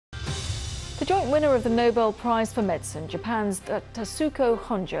The joint winner of the Nobel Prize for Medicine, Japan's Tasuku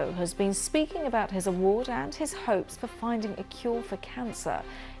Honjo, has been speaking about his award and his hopes for finding a cure for cancer.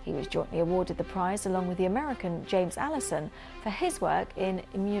 He was jointly awarded the prize along with the American James Allison for his work in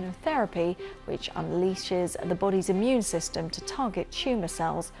immunotherapy, which unleashes the body's immune system to target tumour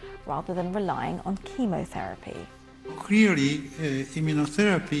cells rather than relying on chemotherapy. Clearly,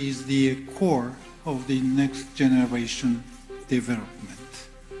 immunotherapy is the core of the next generation development.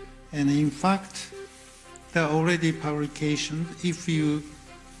 And in fact, there are already publications. If you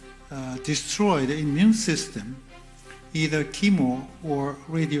destroy the immune system, either chemo or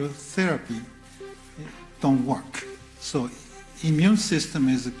radiotherapy don't work. So immune system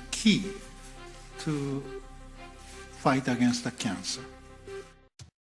is key to fight against the cancer.